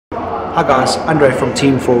Hi guys, Andre from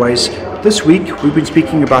Team Fourways. This week we've been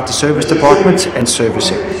speaking about the service department and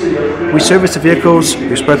servicing. We service the vehicles,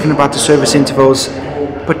 we've spoken about the service intervals,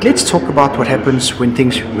 but let's talk about what happens when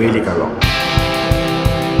things really go wrong.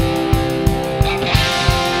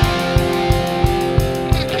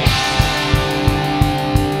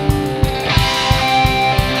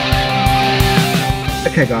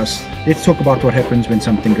 Okay guys, let's talk about what happens when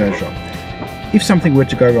something goes wrong. If something were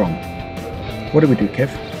to go wrong, what do we do, Kev?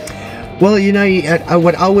 Well, you know,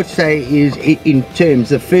 what I would say is, in terms,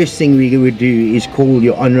 the first thing we would do is call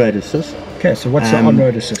your on-road assist. Okay, so what's the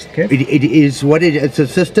on-road assist, Kev? It's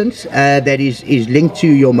assistance that is linked to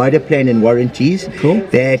your motor plan and warranties. Cool.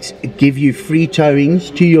 That give you free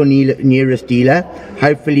towings to your nearest dealer.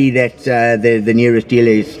 Hopefully that the nearest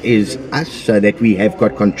dealer is us, so that we have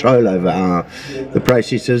got control over the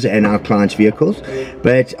processes and our clients' vehicles.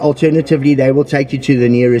 But alternatively, they will take you to the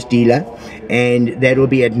nearest dealer, and that will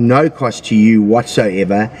be at no cost to you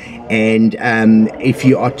whatsoever. And if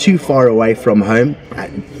you are too far away from home,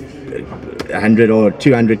 100 or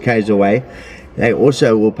 200 k's away, they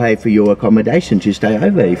also will pay for your accommodation to stay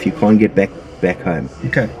over if you can't get back home.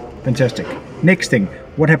 Okay, fantastic. Next thing,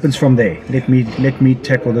 what happens from there? Let me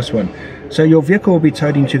tackle this one. So your vehicle will be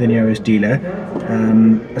towed into the nearest dealer.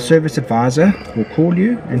 A service advisor will call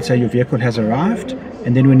you and say your vehicle has arrived,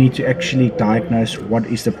 and then we need to actually diagnose what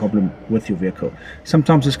is the problem with your vehicle.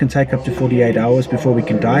 Sometimes this can take up to 48 hours before we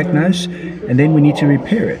can diagnose, and then we need to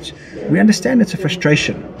repair it. We understand it's a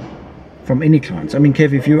frustration from any clients. I mean,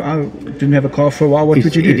 Kev, if you didn't have a car for a while, what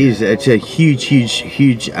would you do? It's a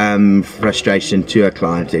huge frustration to a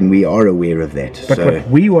client, and we are aware of that. But what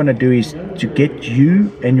we want to do is to get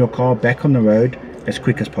you and your car back on the road as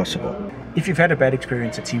quick as possible. If you've had a bad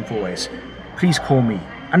experience at Team Fourways, please call me,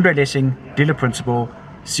 Andre Lessing, dealer principal,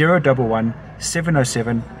 011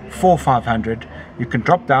 707 4500. You can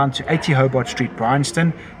drop down to 80 Hobart Street,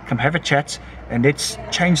 Bryanston, come have a chat, and let's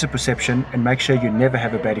change the perception and make sure you never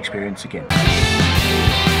have a bad experience again.